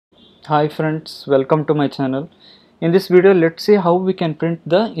Hi friends, welcome to my channel. In this video, let's see how we can print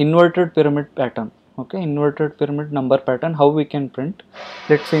the inverted pyramid pattern. Okay, inverted pyramid number pattern, how we can print.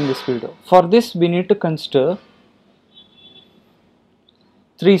 Let's see in this video. For this, we need to consider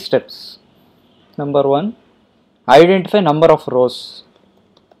three steps. Number one, identify number of rows.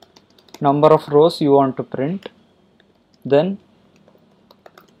 Number of rows you want to print. Then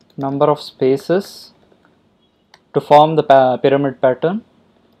number of spaces to form the pyramid pattern.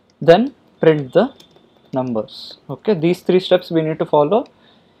 Then print the numbers. Okay, these three steps we need to follow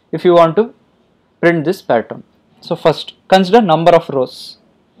if you want to print this pattern. So first, consider number of rows.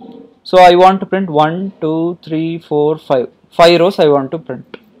 So I want to print 1, 2, 3, 4, 5. 5 rows I want to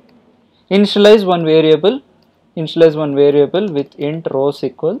print. Initialize one variable with int rows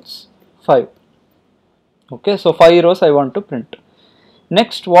equals 5. Okay, so 5 rows I want to print.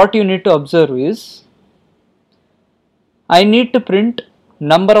 Next, what you need to observe is I need to print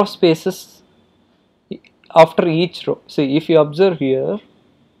number of spaces after each row. See, if you observe here,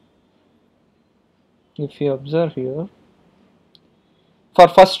 for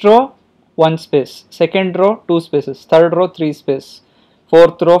first row 1 space, second row 2 spaces, third row 3 spaces,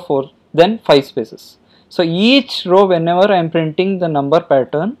 fourth row 4, then 5 spaces. So each row, whenever I am printing the number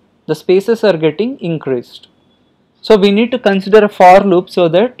pattern, the spaces are getting increased. So we need to consider a for loop so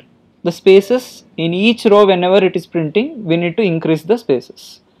that the spaces in each row, whenever it is printing, we need to increase the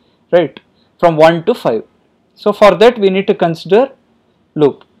spaces, right, from 1 to 5. So for that we need to consider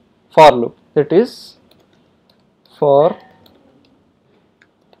loop, for loop, that is for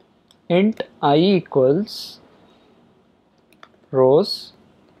int I equals rows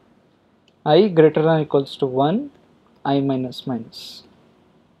I greater than or equals to 1, I minus minus.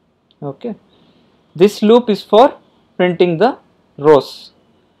 Okay, this loop is for printing the rows,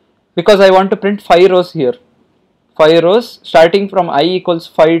 because I want to print 5 rows here. 5 rows starting from I equals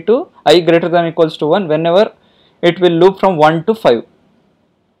 5 to I greater than or equals to 1, whenever it will loop from 1 to 5.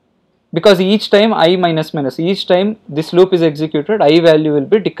 Because each time I minus minus, each time this loop is executed, I value will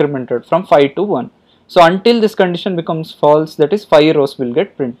be decremented from 5 to 1. So until this condition becomes false, that is 5 rows will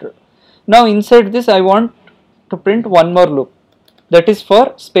get printed. Now inside this I want to print one more loop, that is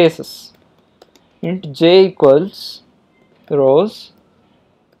for spaces. Int j equals rows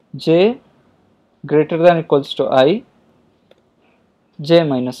j greater than or equals to I, j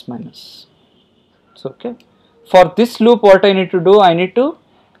minus minus. So okay, for this loop what I need to do, I need to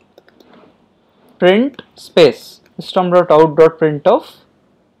print space, system.out.print of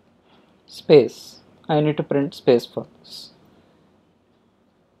space. I need to print space for this.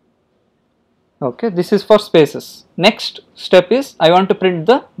 Okay, this is for spaces. Next step is I want to print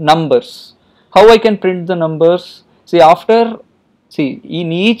the numbers. How I can print the numbers? See,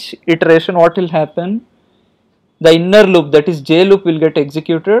 in each iteration what will happen, the inner loop, that is j loop, will get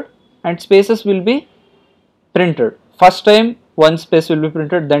executed and spaces will be printed. First time one space will be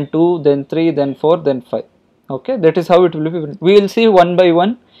printed, then 2, then 3, then 4, then 5. Okay, that is how it will be printed. We will see one by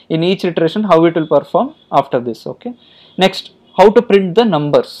one in each iteration how it will perform after this. Okay, next, how to print the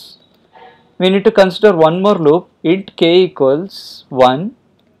numbers. We need to consider one more loop, int k equals 1,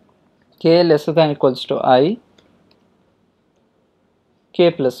 k lesser than or equals to I, k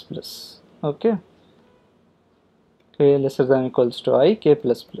plus plus. Okay, k lesser than or equals to I, k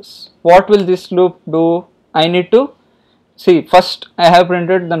plus plus. What will this loop do? I need to see, first I have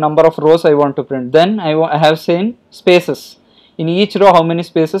printed the number of rows I want to print, then I have seen spaces. In each row how many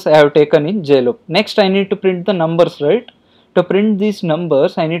spaces I have taken in j loop. Next I need to print the numbers, right? To print these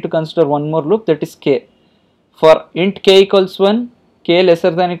numbers I need to consider one more loop, that is k. For int k equals 1, k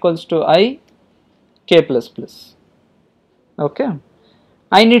lesser than or equals to I, k plus plus. Okay,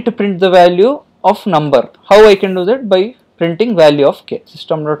 I need to print the value of number. How I can do that? By printing value of k,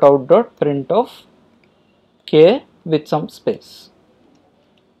 system.out.print of k with some space.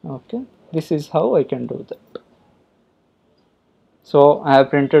 Okay, this is how I can do that. So I have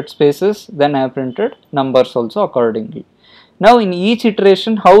printed spaces, then I have printed numbers also accordingly. Now in each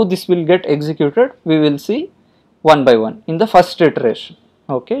iteration how this will get executed, we will see one by one. In the first iteration,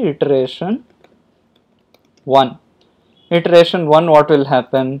 okay, iteration 1. Iteration 1, what will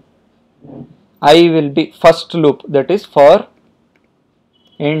happen? I will be first loop, that is for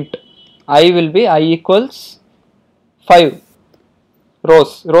int I will be I equals 5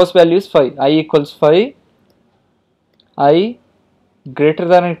 rows value is 5, I equals 5, I greater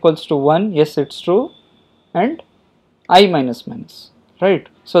than or equals to 1, yes it's true, and I minus minus, right?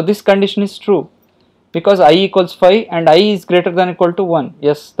 So this condition is true because I equals 5 and I is greater than or equal to 1,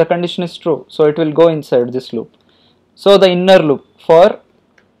 yes the condition is true, so it will go inside this loop. So the inner loop for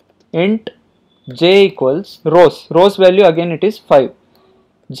int j equals rows value, again it is 5,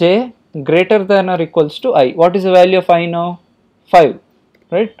 j greater than or equals to I. What is the value of I now? 5,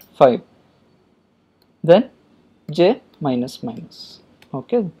 right? 5. Then j minus minus.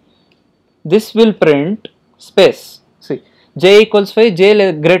 Okay. This will print space. See, j equals 5,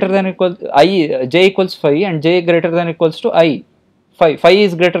 greater than or equals I, j equals 5 and j greater than or equals to I. 5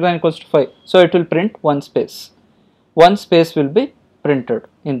 is greater than or equals to 5. So it will print one space. One space will be printed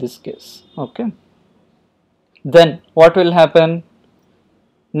in this case. Okay. Then what will happen?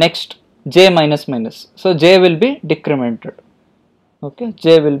 Next, j minus minus. So j will be decremented. Okay,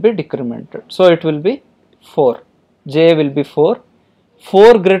 j will be decremented. So it will be 4. J will be 4.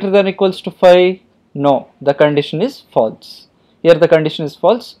 4 greater than or equals to 5? No, the condition is false. Here the condition is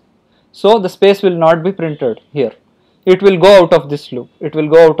false. So the space will not be printed here. It will go out of this loop. It will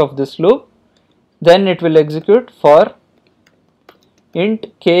go out of this loop. Then it will execute for int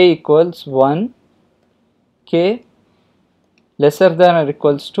k equals 1, k lesser than or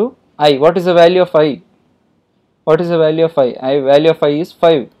equals to I. What is the value of I? What is the value of I? Value of I is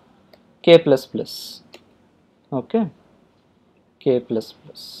 5, k plus plus. Okay, k plus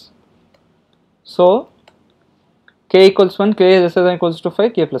plus. So k equals 1, k is lesser than or equals to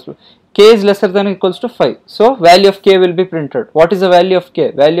 5, k plus plus. K is lesser than or equals to 5. So value of k will be printed. What is the value of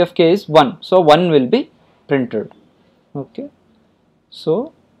k? Value of k is 1. So 1 will be printed. Okay.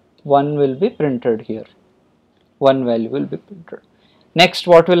 So 1 will be printed here. 1 value will be printed. Next,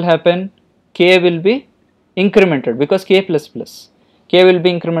 what will happen? K will be incremented because k plus plus. K will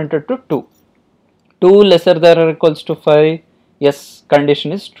be incremented to 2. 2 lesser than or equals to 5. Yes,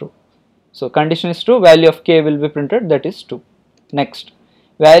 condition is true. So condition is true. Value of k will be printed. That is 2. Next,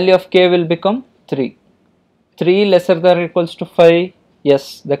 value of k will become 3. 3 lesser than or equals to 5.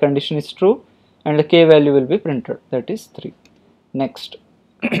 Yes, the condition is true. And the k value will be printed. That is 3. Next,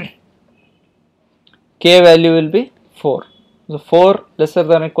 k value will be 4. So 4 lesser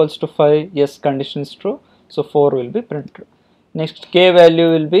than or equals to 5. Yes, condition is true. So 4 will be printed. Next, k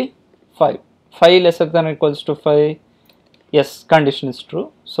value will be 5. 5 lesser than or equals to 5. Yes, condition is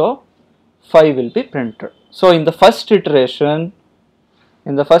true. So 5 will be printed. So in the first iteration,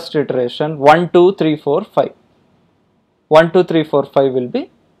 1, 2, 3, 4, 5. 1, 2, 3, 4, 5 will be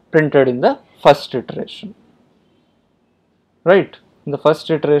printed in the first iteration. Right? In the first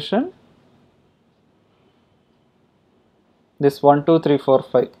iteration, this 1, 2, 3, 4,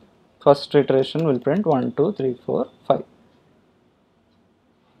 5. First iteration will print 1, 2, 3, 4, 5.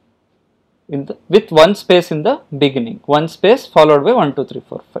 With one space in the beginning. One space followed by 1, 2, 3,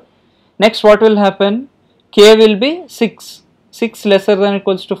 4, 5. Next, what will happen? K will be 6. 6 lesser than or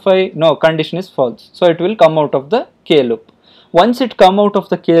equals to 5. No, condition is false. So it will come out of the K loop. Once it come out of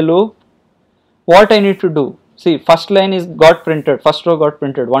the K loop, what I need to do? See, first line is got printed. First row got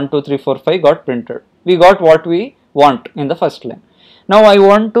printed. 1, 2, 3, 4, 5 got printed. We got what we want in the first line. Now I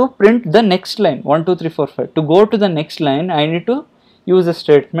want to print the next line. 1, 2, 3, 4, 5. To go to the next line, I need to use a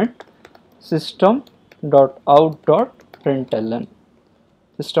statement system.out.println.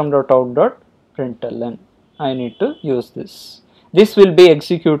 System.out.println. I need to use this. This will be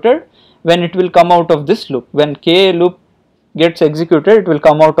executed when it will come out of this loop. When K loop gets executed, it will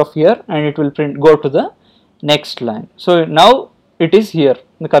come out of here and it will go to the next line. So now it is here.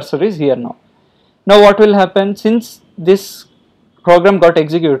 The cursor is here now. Now what will happen? Since this program got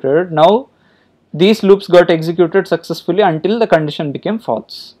executed, now these loops got executed successfully until the condition became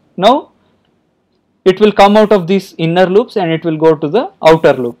false. Now it will come out of these inner loops and it will go to the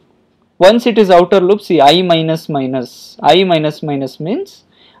outer loop. Once it is outer loop, see I minus minus. I minus minus means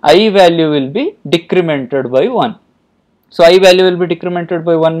I value will be decremented by 1. So I value will be decremented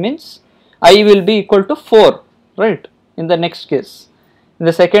by 1 means I will be equal to 4, right? In the next case. In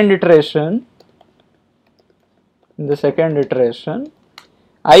the second iteration,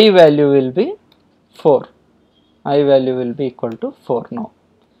 I value will be 4. I value will be equal to 4 now.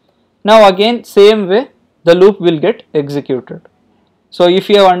 Now again same way the loop will get executed. So if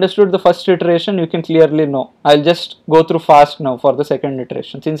you have understood the first iteration, you can clearly know. I'll just go through fast now for the second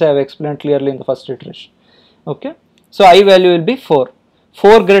iteration since I have explained clearly in the first iteration. Okay. So I value will be 4.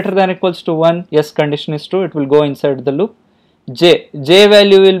 4 greater than or equals to 1. Yes, condition is true. It will go inside the loop. J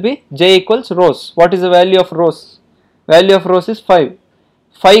value will be J equals rows. What is the value of rows? Value of rows is 5.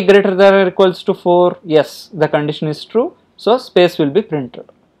 5 greater than or equals to 4. Yes, the condition is true. So space will be printed.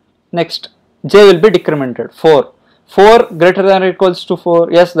 Next, J will be decremented. 4. 4 greater than or equals to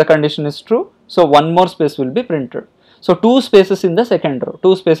 4. Yes, the condition is true. So one more space will be printed. So 2 spaces in the second row.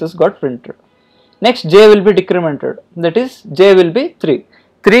 2 spaces got printed. Next, J will be decremented. That is, J will be 3.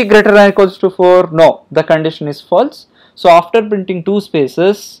 3 greater than or equals to 4. No, the condition is false. So after printing 2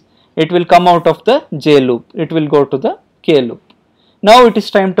 spaces, it will come out of the J loop. It will go to the K loop. Now it is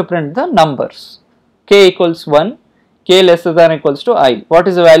time to print the numbers. K equals 1, k lesser than or equals to I. What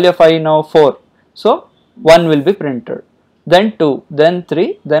is the value of I now? 4. So 1 will be printed, then 2, then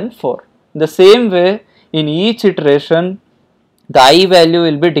 3, then 4. The same way, in each iteration, the I value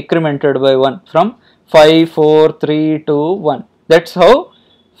will be decremented by 1 from 5, 4, 3, 2, 1. That's how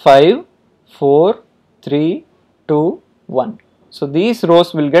 5, 4, 3, 2, 1. So these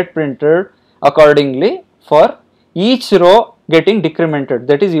rows will get printed accordingly for each row getting decremented,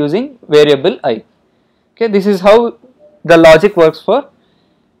 that is using variable I. Okay, this is how the logic works for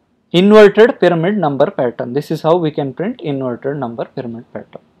inverted pyramid number pattern. This is how we can print inverted number pyramid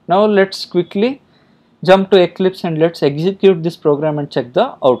pattern. Now let's quickly jump to Eclipse and let's execute this program and check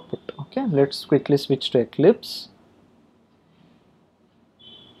the output. Okay, let's quickly switch to Eclipse.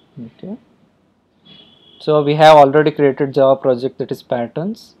 Okay, so we have already created Java project, that is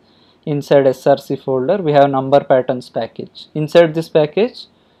patterns. Inside src folder we have number patterns package. Inside this package,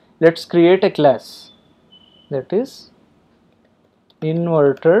 let's create a class, that is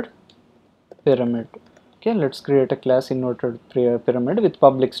inverted pyramid. Okay, let's create a class inverted pyramid with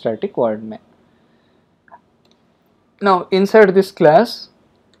public static void main. Now inside this class,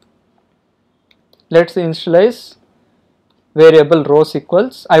 let's initialize variable rows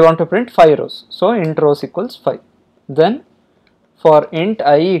equals, I want to print 5 rows, so int rows equals 5. Then for int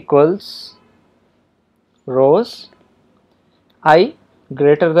I equals rows, I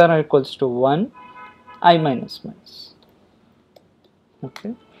greater than or equals to 1, I minus minus.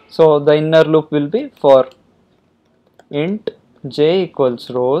 Okay, so the inner loop will be for int j equals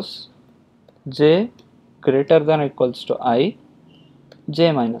rows, j greater than or equals to I,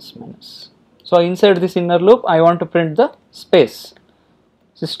 j minus minus. So inside this inner loop, I want to print the space,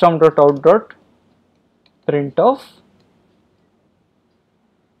 system.out.print of.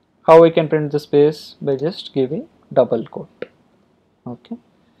 How we can print the space? By just giving double quote. Okay,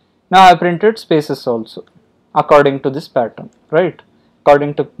 now I printed spaces also according to this pattern, right?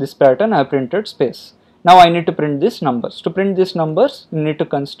 According to this pattern, I printed space. Now I need to print these numbers. To print these numbers, you need to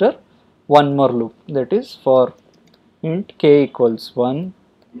consider one more loop, that is for int k equals 1,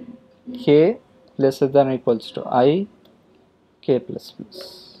 k lesser than or equals to I, k plus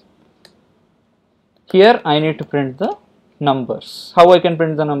plus. Here I need to print the numbers. How I can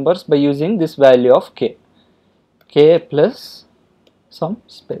print the numbers? By using this value of k, k plus some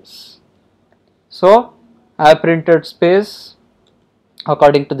space. So I have printed space.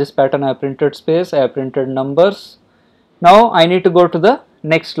 According to this pattern, I have printed space, I have printed numbers. Now I need to go to the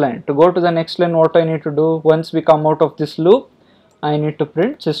next line. To go to the next line, what I need to do? Once we come out of this loop, I need to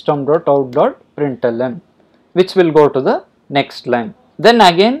print system.out.println, which will go to the next line. Then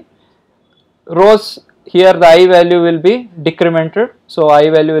again, rows, here the I value will be decremented, so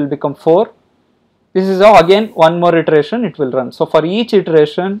I value will become 4. This is how again one more iteration it will run. So for each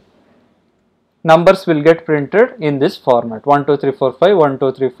iteration, numbers will get printed in this format: 1, 2, 3, 4, 5, 1,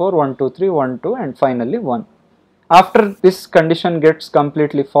 2, 3, 4, 1, 2, 3, 1, 2, and finally 1. After this condition gets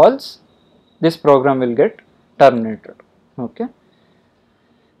completely false, this program will get terminated. Okay,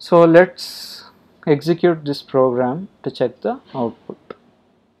 so let's execute this program to check the output.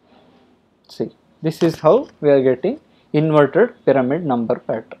 See, this is how we are getting inverted pyramid number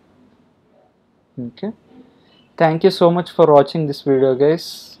pattern. Okay, thank you so much for watching this video,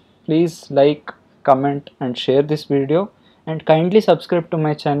 guys. Please like, comment and share this video, and kindly subscribe to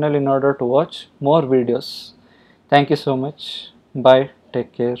my channel in order to watch more videos. Thank you so much. Bye.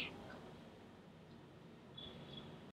 Take care.